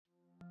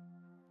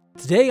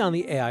Today on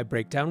the AI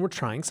Breakdown, we're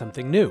trying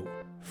something new.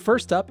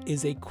 First up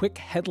is a quick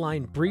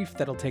headline brief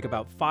that'll take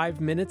about 5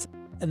 minutes,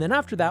 and then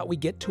after that we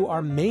get to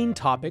our main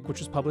topic, which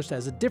was published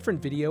as a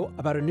different video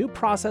about a new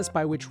process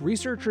by which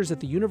researchers at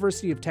the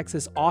University of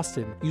Texas,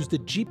 Austin used the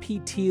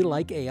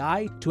GPT-Like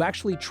AI to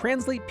actually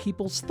translate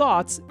people's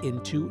thoughts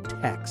into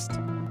text.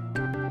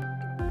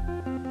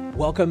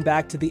 Welcome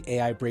back to the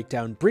AI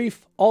Breakdown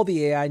Brief, all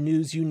the AI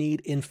news you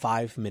need in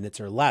 5 minutes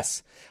or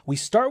less. We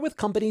start with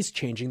companies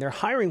changing their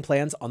hiring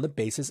plans on the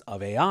basis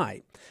of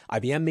AI.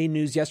 IBM made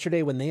news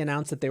yesterday when they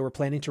announced that they were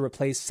planning to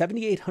replace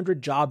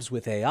 7,800 jobs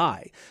with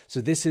AI. So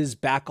this is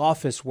back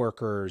office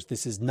workers,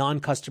 this is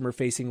non-customer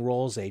facing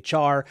roles,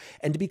 HR,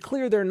 and to be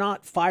clear, they're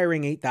not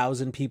firing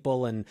 8,000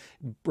 people and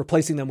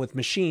replacing them with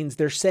machines.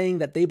 They're saying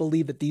that they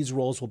believe that these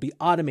roles will be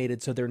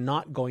automated, so they're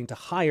not going to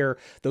hire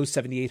those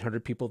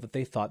 7,800 people that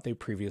they thought they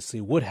previously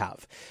would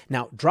have.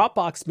 Now,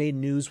 Dropbox made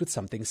news with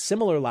something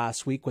similar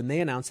last week when they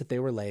announced that they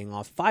were laying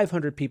off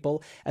 500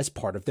 people as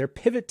part of their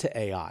pivot to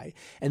AI.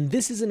 And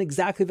this isn't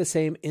exactly the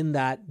same in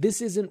that this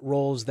isn't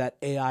roles that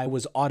AI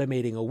was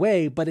automating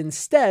away, but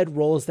instead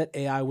roles that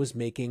AI was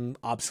making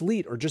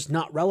obsolete or just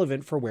not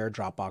relevant for where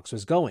Dropbox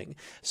was going.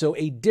 So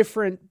a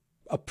different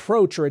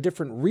approach or a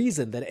different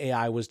reason that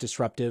AI was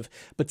disruptive,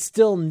 but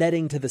still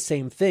netting to the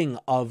same thing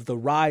of the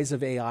rise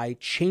of AI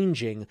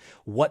changing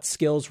what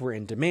skills were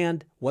in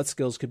demand, what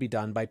skills could be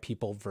done by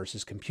people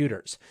versus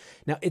computers.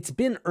 Now, it's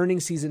been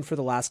earnings season for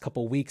the last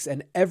couple weeks,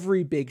 and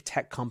every big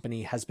tech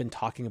company has been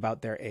talking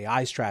about their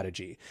AI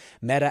strategy.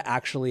 Meta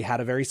actually had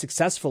a very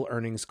successful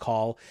earnings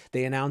call.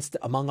 They announced,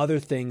 among other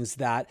things,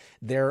 that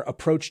their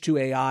approach to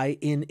AI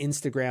in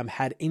Instagram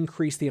had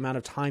increased the amount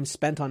of time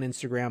spent on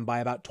Instagram by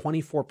about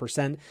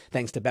 24%,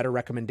 thanks to better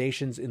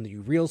recommendations in the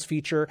Reels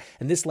feature,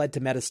 and this led to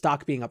Meta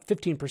stock being up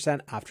 15%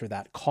 after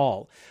that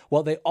call.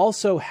 Well, they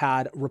also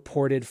had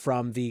reported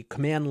from the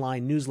command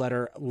line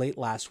newsletter late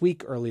last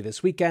week, early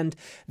this weekend,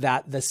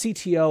 that the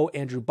CTO,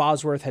 Andrew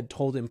Bosworth, had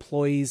told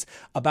employees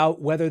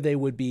about whether they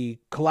would be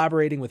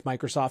collaborating with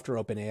Microsoft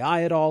or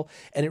OpenAI at all,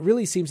 and it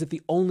really seems that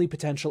the only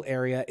potential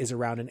area is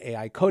around an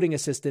AI coding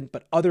assistant,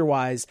 but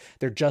otherwise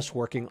they're just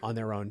working on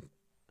their own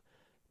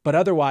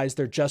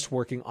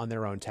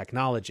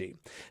technology.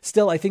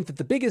 Still, I think that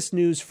the biggest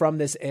news from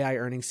this AI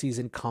earnings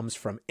season comes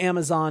from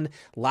Amazon.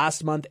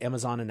 Last month,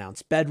 Amazon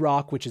announced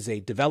Bedrock, which is a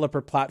developer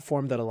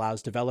platform that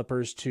allows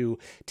developers to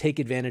take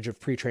advantage of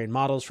pre-trained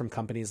models from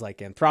companies like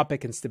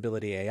Anthropic and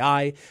Stability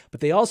AI.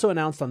 But they also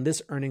announced on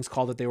this earnings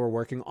call that they were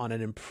working on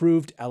an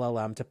improved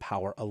LLM to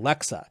power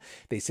Alexa.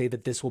 They say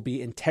that this will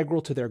be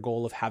integral to their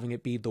goal of having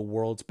it be the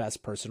world's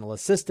best personal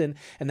assistant,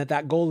 and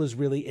that goal is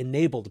really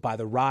enabled by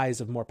the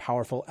rise of more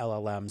powerful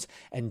LLMs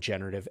and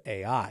generative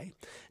AI.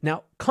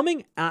 Now,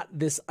 coming at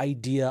this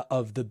idea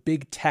of the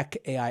big tech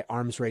AI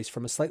arms race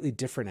from a slightly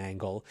different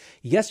angle,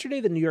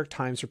 yesterday the New York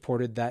Times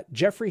reported that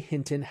Geoffrey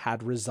Hinton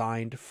had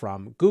resigned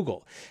from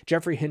Google.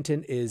 Geoffrey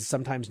Hinton is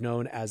sometimes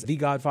known as the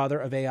godfather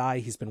of AI.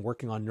 He's been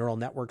working on neural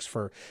networks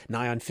for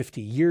nigh on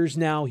 50 years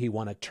now. He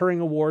won a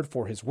Turing Award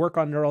for his work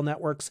on neural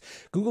networks.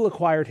 Google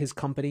acquired his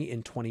company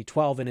in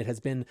 2012, and it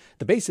has been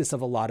the basis of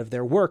a lot of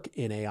their work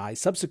in AI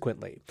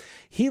subsequently.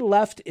 He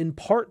left in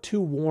part to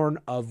warn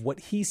of what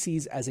he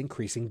sees as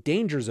increasing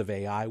dangers of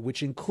AI,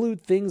 which include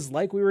things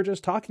like we were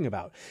just talking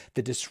about,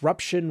 the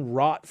disruption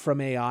wrought from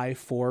AI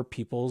for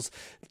people's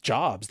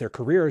jobs, their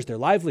careers, their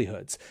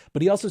livelihoods.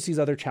 But he also sees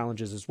other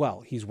challenges as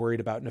well. He's worried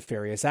about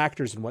nefarious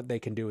actors and what they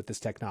can do with this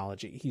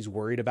technology. He's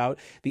worried about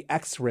the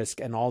X risk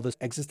and all the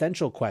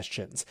existential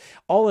questions.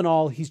 All in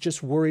all, he's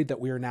just worried that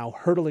we are now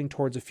hurtling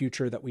towards a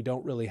future that we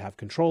don't really have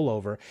control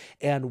over.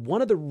 And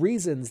one of the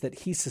reasons that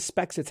he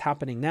suspects it's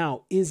happening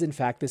now is, in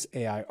fact, this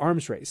AI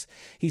arms race.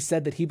 He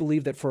said that he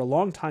believed that for a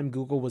long time,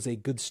 Google was a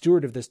good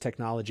steward of this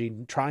technology,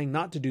 trying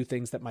not to do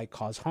things that might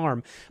cause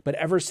harm. But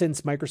ever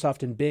since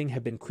Microsoft and Bing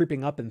have been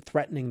creeping up and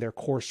threatening their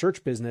core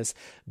search business,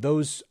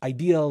 those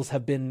ideals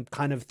have been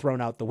kind of thrown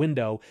out the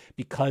window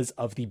because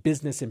of the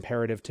business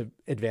imperative to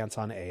advance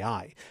on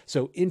AI.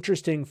 So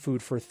interesting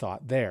food for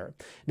thought there.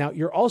 Now,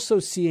 you're also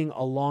seeing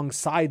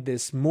alongside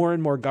this more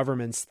and more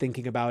governments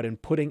thinking about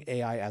and putting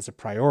AI as a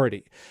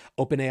priority.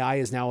 OpenAI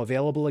is now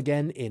available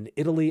again in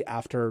Italy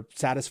after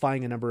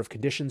satisfying a number of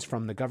conditions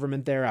from the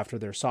government there after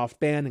their soft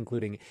ban,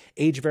 including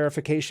age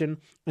verification.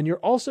 And you're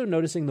also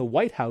noticing the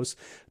White House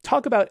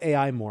talk about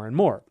AI more and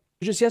more.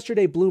 Just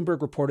yesterday,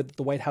 Bloomberg reported that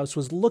the White House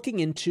was looking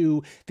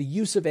into the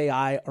use of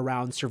AI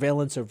around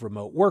surveillance of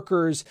remote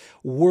workers,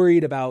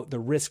 worried about the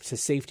risk to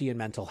safety and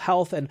mental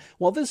health. And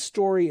while this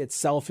story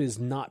itself is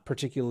not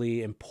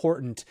particularly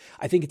important,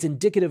 I think it's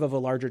indicative of a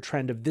larger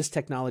trend of this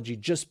technology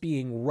just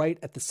being right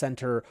at the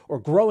center or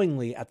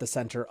growingly at the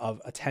center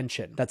of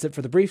attention. That's it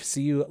for the brief.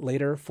 See you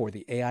later for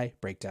the AI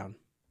Breakdown.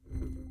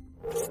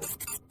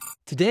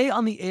 Today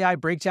on the AI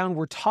Breakdown,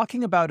 we're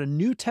talking about a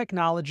new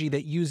technology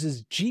that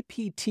uses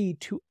GPT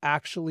to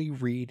actually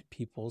read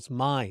people's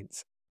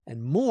minds,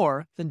 and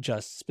more than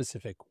just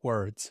specific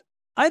words.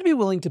 I'd be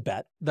willing to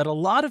bet that a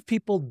lot of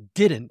people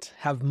didn't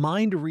have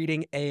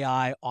mind-reading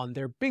AI on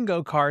their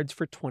bingo cards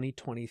for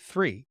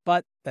 2023.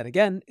 But then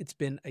again, it's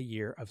been a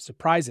year of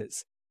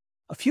surprises.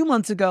 A few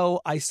months ago,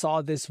 I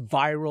saw this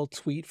viral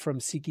tweet from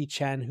Siki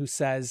Chen who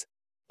says,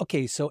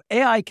 okay, so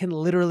AI can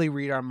literally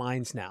read our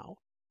minds now.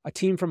 A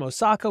team from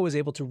Osaka was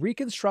able to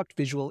reconstruct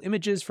visual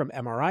images from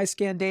MRI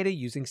scan data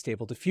using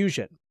Stable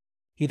Diffusion.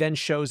 He then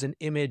shows an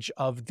image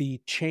of the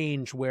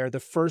change where the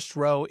first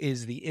row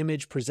is the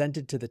image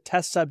presented to the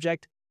test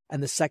subject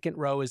and the second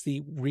row is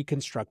the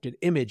reconstructed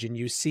image. And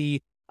you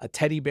see a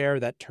teddy bear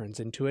that turns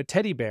into a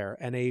teddy bear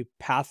and a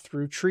path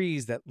through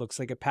trees that looks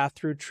like a path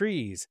through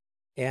trees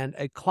and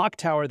a clock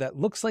tower that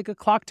looks like a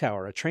clock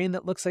tower, a train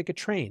that looks like a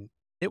train.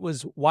 It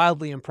was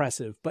wildly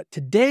impressive. But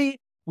today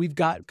we've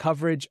got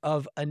coverage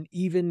of an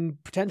even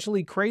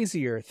potentially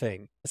crazier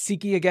thing.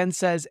 Siki again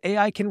says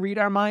AI can read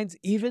our minds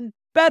even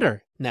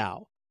better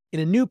now. In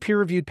a new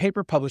peer-reviewed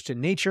paper published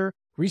in Nature,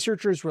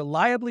 researchers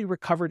reliably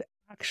recovered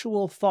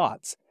actual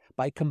thoughts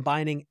by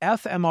combining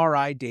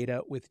fMRI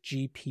data with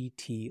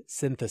GPT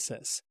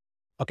synthesis.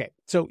 Okay,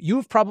 so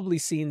you've probably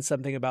seen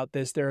something about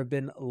this. There have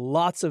been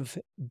lots of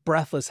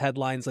breathless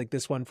headlines like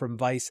this one from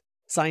Vice.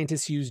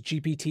 Scientists use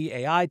GPT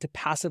AI to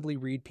passively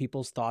read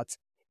people's thoughts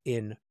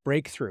in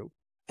Breakthrough.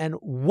 And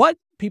what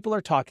people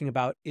are talking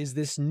about is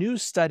this new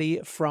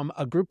study from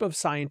a group of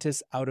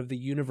scientists out of the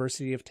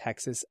University of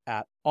Texas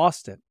at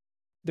Austin.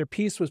 Their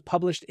piece was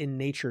published in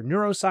Nature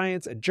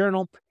Neuroscience, a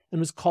journal, and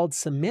was called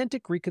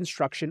Semantic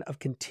Reconstruction of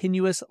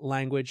Continuous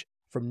Language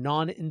from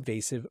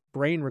Non-Invasive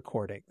Brain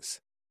Recordings.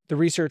 The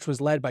research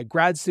was led by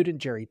grad student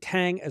Jerry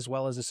Tang, as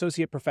well as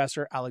Associate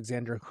Professor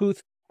Alexandra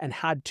Huth, and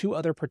had two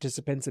other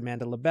participants,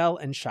 Amanda Labelle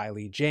and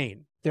Shiley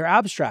Jane. Their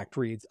abstract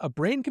reads, a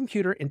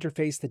brain-computer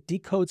interface that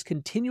decodes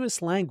continuous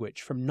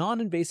language from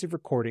non-invasive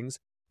recordings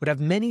would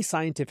have many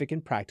scientific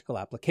and practical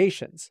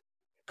applications.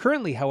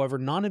 Currently, however,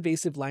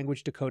 non-invasive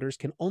language decoders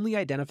can only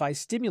identify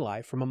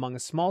stimuli from among a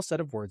small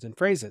set of words and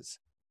phrases.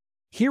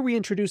 Here we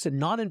introduce a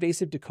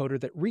non-invasive decoder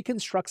that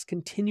reconstructs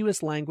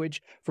continuous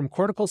language from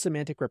cortical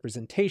semantic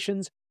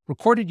representations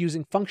recorded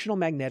using functional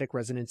magnetic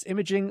resonance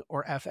imaging,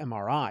 or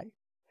fMRI.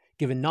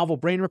 Given novel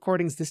brain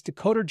recordings, this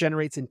decoder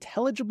generates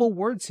intelligible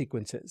word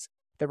sequences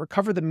that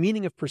recover the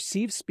meaning of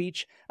perceived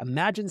speech,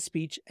 imagined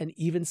speech, and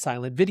even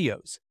silent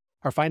videos.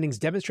 Our findings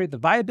demonstrate the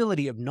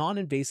viability of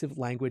non-invasive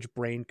language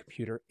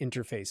brain-computer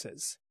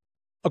interfaces.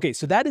 Okay,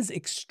 so that is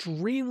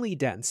extremely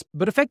dense,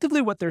 but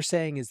effectively what they're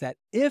saying is that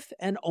if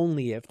and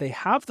only if they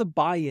have the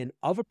buy-in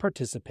of a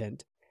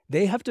participant,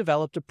 they have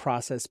developed a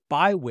process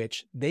by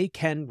which they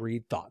can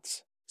read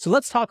thoughts. So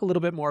let's talk a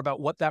little bit more about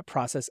what that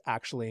process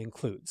actually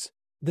includes.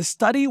 The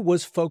study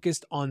was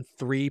focused on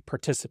 3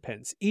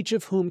 participants, each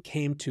of whom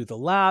came to the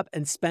lab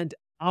and spent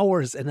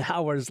hours and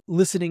hours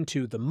listening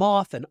to The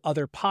Moth and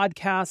other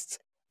podcasts.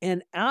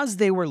 And as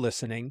they were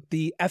listening,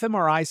 the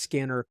fMRI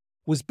scanner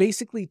was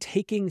basically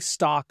taking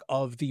stock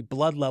of the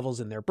blood levels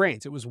in their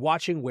brains. It was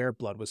watching where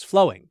blood was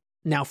flowing.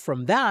 Now,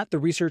 from that, the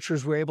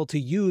researchers were able to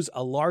use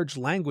a large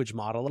language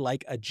model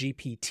like a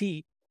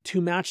GPT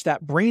to match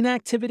that brain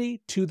activity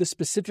to the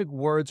specific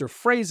words or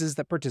phrases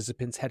that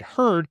participants had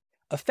heard,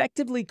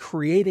 effectively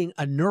creating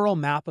a neural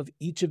map of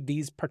each of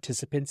these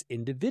participants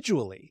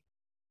individually.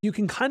 You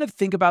can kind of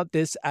think about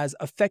this as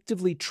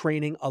effectively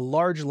training a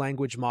large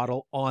language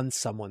model on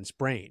someone's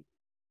brain.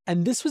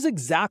 And this was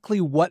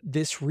exactly what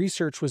this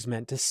research was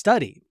meant to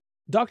study.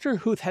 Dr.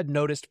 Huth had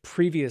noticed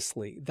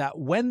previously that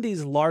when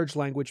these large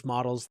language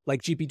models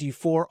like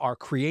GPT-4 are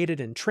created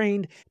and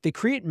trained, they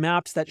create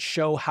maps that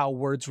show how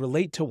words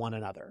relate to one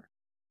another.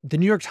 The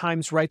New York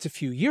Times writes a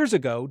few years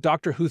ago,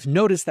 Dr. Huth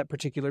noticed that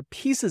particular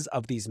pieces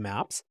of these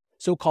maps,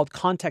 so-called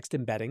context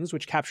embeddings,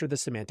 which capture the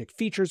semantic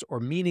features or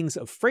meanings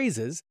of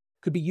phrases,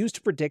 could be used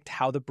to predict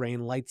how the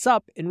brain lights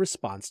up in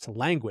response to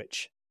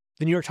language.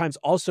 The New York Times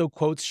also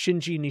quotes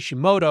Shinji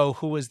Nishimoto,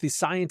 who was the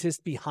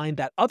scientist behind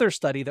that other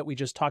study that we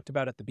just talked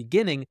about at the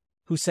beginning,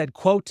 who said,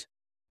 quote,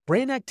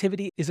 brain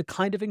activity is a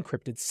kind of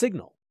encrypted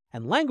signal,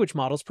 and language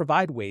models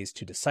provide ways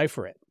to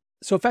decipher it.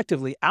 So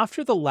effectively,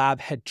 after the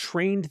lab had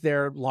trained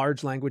their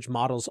large language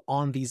models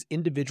on these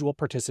individual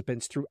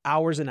participants through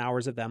hours and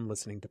hours of them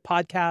listening to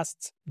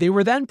podcasts, they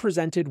were then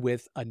presented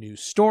with a new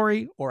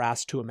story or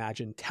asked to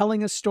imagine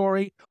telling a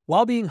story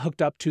while being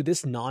hooked up to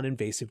this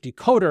non-invasive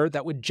decoder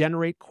that would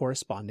generate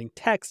corresponding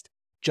text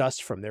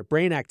just from their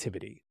brain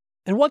activity.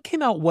 And what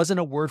came out wasn't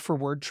a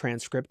word-for-word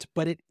transcript,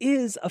 but it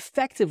is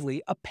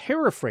effectively a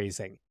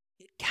paraphrasing.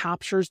 It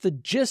captures the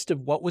gist of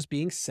what was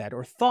being said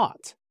or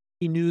thought.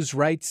 E-News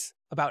writes,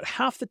 about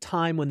half the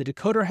time when the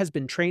decoder has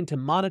been trained to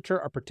monitor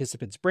a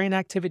participant's brain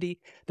activity,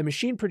 the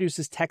machine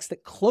produces text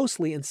that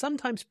closely and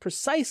sometimes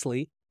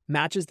precisely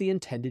matches the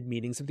intended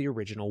meanings of the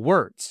original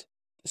words.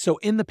 So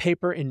in the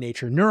paper in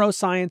Nature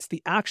Neuroscience,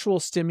 the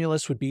actual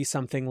stimulus would be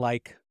something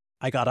like,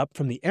 I got up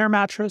from the air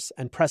mattress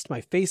and pressed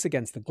my face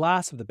against the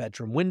glass of the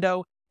bedroom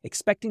window,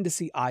 expecting to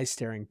see eyes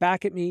staring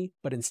back at me,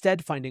 but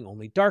instead finding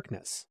only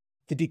darkness.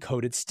 The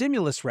decoded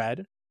stimulus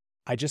read,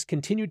 I just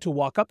continued to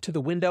walk up to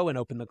the window and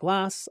open the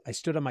glass. I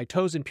stood on my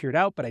toes and peered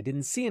out, but I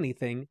didn't see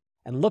anything.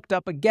 and looked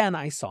up again,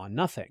 I saw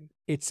nothing.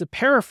 It's a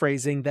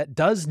paraphrasing that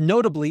does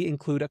notably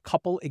include a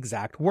couple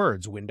exact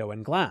words, window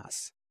and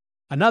glass.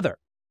 Another.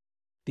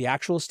 The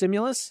actual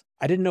stimulus?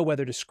 I didn't know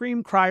whether to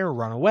scream, cry, or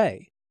run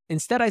away.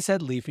 Instead, I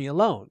said, leave me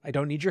alone. I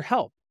don't need your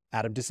help.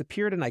 Adam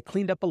disappeared and I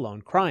cleaned up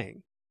alone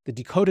crying. The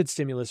decoded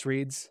stimulus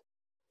reads,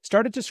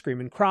 started to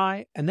scream and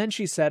cry, and then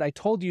she said, I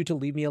told you to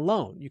leave me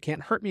alone. You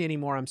can't hurt me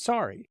anymore, I'm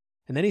sorry.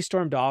 And then he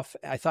stormed off.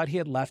 I thought he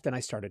had left and I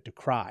started to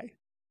cry.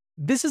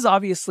 This is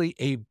obviously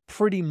a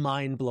pretty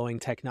mind-blowing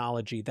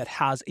technology that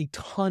has a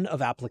ton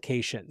of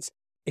applications.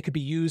 It could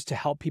be used to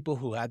help people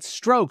who had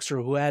strokes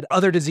or who had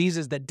other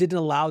diseases that didn't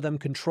allow them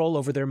control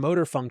over their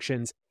motor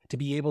functions to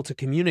be able to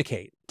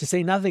communicate, to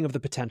say nothing of the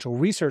potential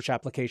research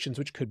applications,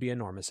 which could be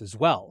enormous as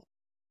well.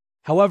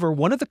 However,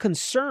 one of the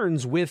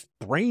concerns with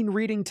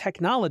brain-reading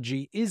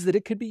technology is that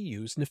it could be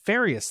used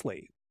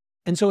nefariously.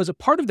 And so as a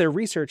part of their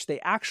research,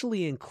 they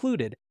actually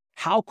included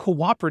how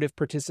cooperative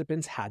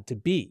participants had to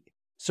be.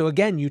 So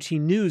again, UT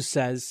News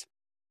says,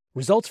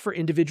 results for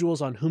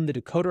individuals on whom the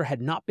decoder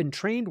had not been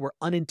trained were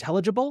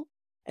unintelligible,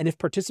 and if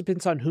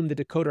participants on whom the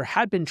decoder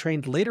had been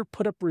trained later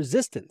put up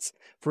resistance,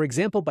 for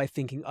example by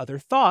thinking other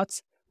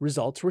thoughts,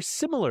 results were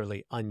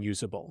similarly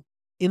unusable.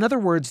 In other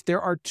words,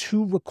 there are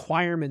two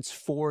requirements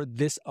for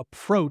this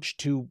approach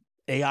to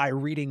AI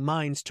reading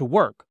minds to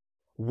work.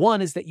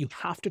 One is that you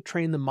have to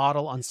train the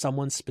model on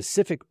someone's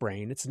specific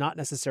brain. It's not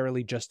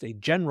necessarily just a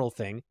general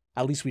thing.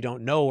 At least we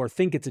don't know or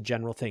think it's a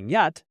general thing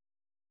yet.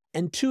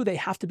 And two, they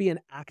have to be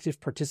an active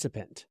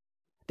participant.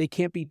 They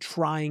can't be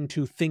trying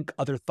to think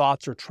other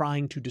thoughts or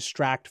trying to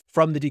distract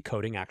from the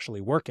decoding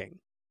actually working.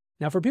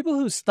 Now, for people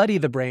who study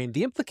the brain,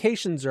 the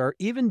implications are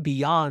even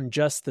beyond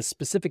just the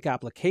specific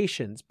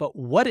applications, but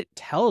what it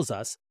tells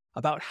us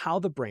about how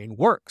the brain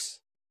works.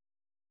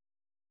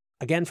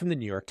 Again, from the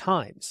New York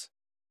Times.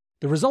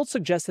 The results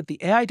suggest that the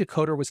AI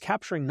decoder was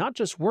capturing not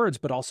just words,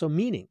 but also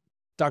meaning.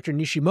 Dr.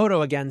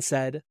 Nishimoto again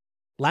said,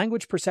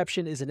 language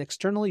perception is an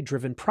externally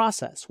driven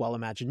process, while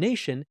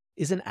imagination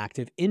is an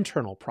active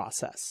internal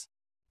process.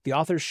 The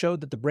authors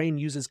showed that the brain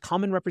uses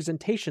common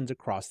representations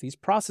across these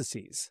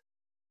processes.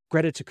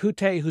 Greta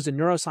Takute, who's a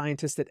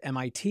neuroscientist at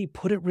MIT,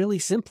 put it really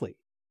simply.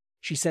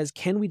 She says,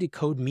 can we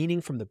decode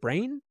meaning from the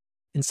brain?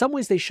 In some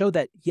ways, they show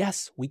that,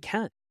 yes, we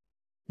can.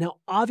 Now,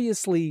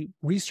 obviously,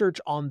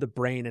 research on the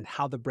brain and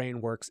how the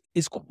brain works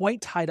is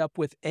quite tied up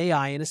with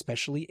AI and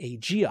especially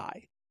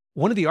AGI.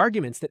 One of the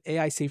arguments that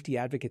AI safety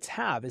advocates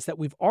have is that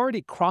we've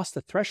already crossed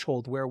the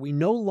threshold where we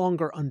no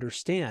longer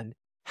understand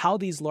how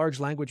these large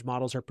language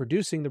models are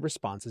producing the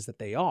responses that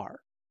they are.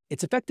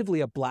 It's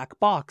effectively a black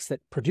box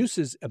that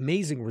produces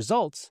amazing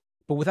results,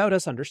 but without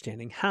us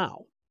understanding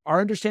how.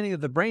 Our understanding of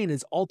the brain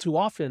is all too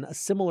often a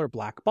similar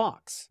black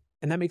box,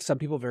 and that makes some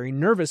people very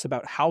nervous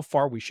about how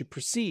far we should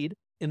proceed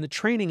in the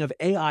training of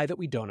AI that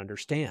we don't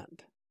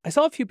understand. I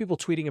saw a few people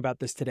tweeting about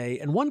this today,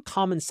 and one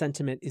common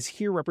sentiment is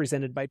here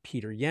represented by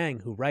Peter Yang,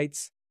 who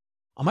writes,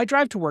 on my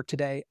drive to work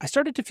today, I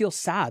started to feel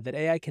sad that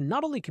AI can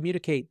not only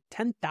communicate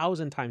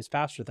 10,000 times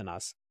faster than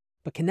us,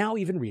 but can now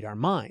even read our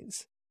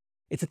minds.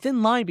 It's a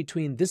thin line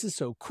between this is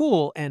so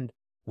cool and,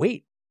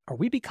 wait, are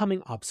we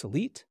becoming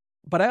obsolete?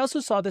 But I also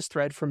saw this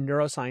thread from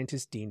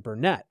neuroscientist Dean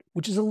Burnett,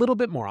 which is a little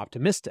bit more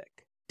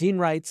optimistic. Dean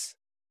writes,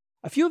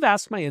 a few have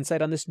asked my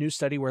insight on this new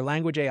study where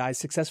language AIs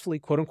successfully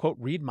quote-unquote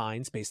read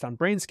minds based on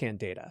brain scan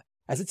data,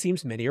 as it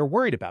seems many are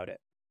worried about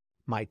it.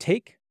 My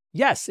take?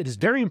 Yes, it is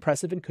very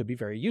impressive and could be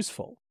very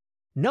useful.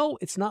 No,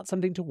 it's not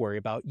something to worry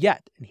about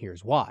yet, and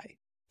here's why.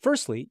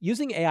 Firstly,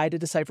 using AI to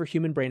decipher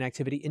human brain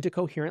activity into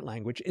coherent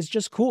language is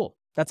just cool.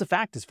 That's a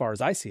fact as far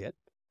as I see it.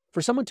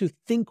 For someone to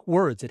think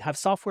words and have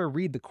software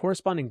read the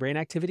corresponding brain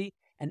activity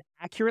and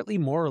accurately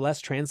more or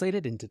less translate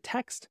it into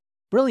text,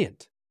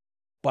 brilliant.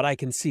 But I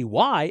can see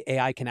why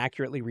AI can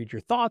accurately read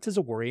your thoughts is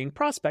a worrying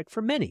prospect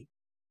for many.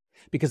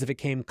 Because if it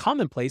came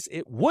commonplace,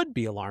 it would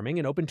be alarming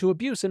and open to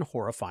abuse in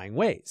horrifying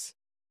ways.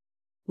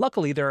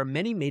 Luckily, there are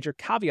many major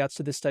caveats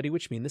to this study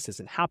which mean this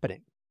isn't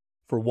happening.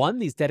 For one,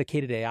 these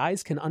dedicated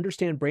AIs can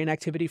understand brain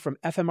activity from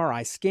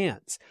fMRI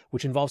scans,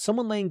 which involve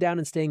someone laying down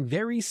and staying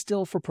very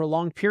still for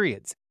prolonged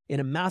periods in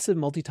a massive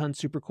multi-ton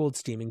supercooled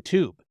steaming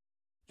tube.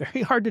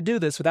 Very hard to do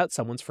this without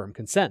someone's firm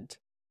consent.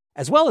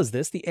 As well as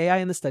this, the AI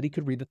in the study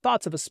could read the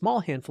thoughts of a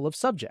small handful of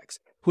subjects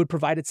who had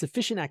provided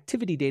sufficient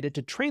activity data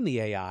to train the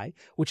AI,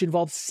 which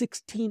involved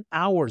 16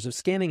 hours of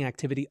scanning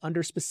activity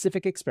under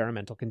specific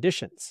experimental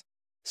conditions.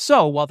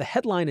 So, while the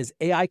headline is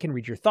AI can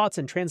read your thoughts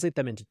and translate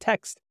them into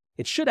text,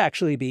 it should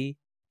actually be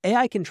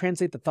AI can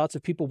translate the thoughts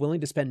of people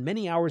willing to spend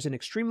many hours in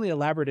extremely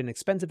elaborate and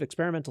expensive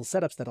experimental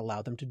setups that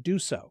allow them to do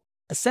so.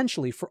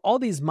 Essentially, for all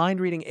these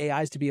mind-reading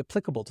AIs to be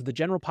applicable to the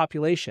general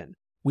population,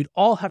 we'd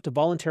all have to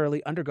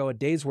voluntarily undergo a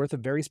day's worth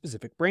of very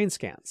specific brain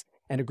scans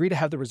and agree to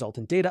have the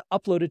resultant data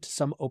uploaded to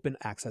some open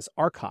access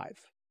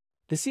archive.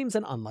 This seems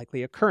an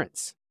unlikely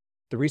occurrence.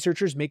 The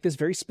researchers make this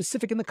very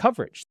specific in the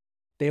coverage.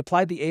 They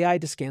applied the AI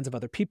to scans of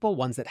other people,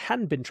 ones that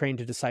hadn't been trained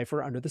to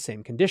decipher under the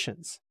same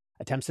conditions.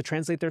 Attempts to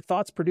translate their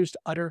thoughts produced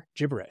utter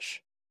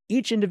gibberish.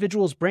 Each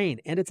individual's brain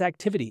and its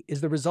activity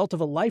is the result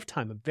of a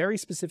lifetime of very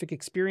specific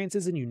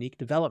experiences and unique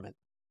development.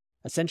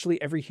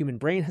 Essentially, every human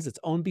brain has its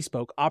own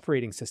bespoke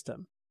operating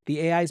system. The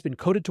AI has been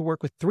coded to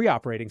work with 3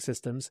 operating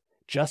systems,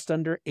 just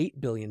under 8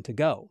 billion to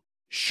go.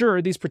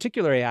 Sure, these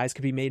particular AIs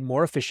could be made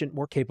more efficient,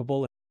 more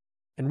capable,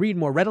 and read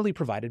more readily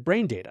provided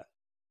brain data.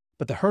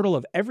 But the hurdle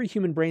of every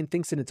human brain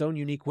thinks in its own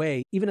unique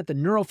way, even at the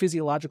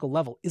neurophysiological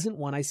level, isn't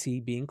one I see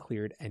being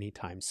cleared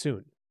anytime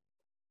soon.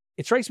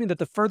 It strikes me that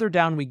the further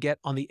down we get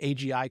on the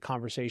AGI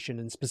conversation,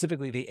 and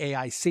specifically the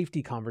AI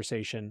safety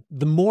conversation,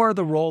 the more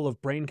the role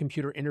of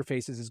brain-computer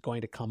interfaces is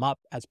going to come up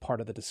as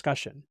part of the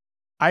discussion.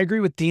 I agree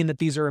with Dean that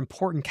these are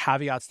important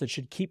caveats that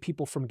should keep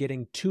people from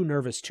getting too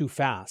nervous too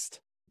fast.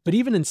 But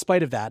even in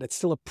spite of that, it's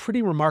still a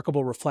pretty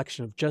remarkable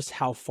reflection of just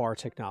how far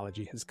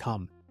technology has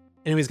come.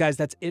 Anyways, guys,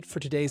 that's it for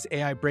today's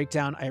AI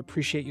Breakdown. I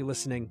appreciate you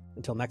listening.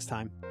 Until next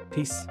time,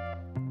 peace.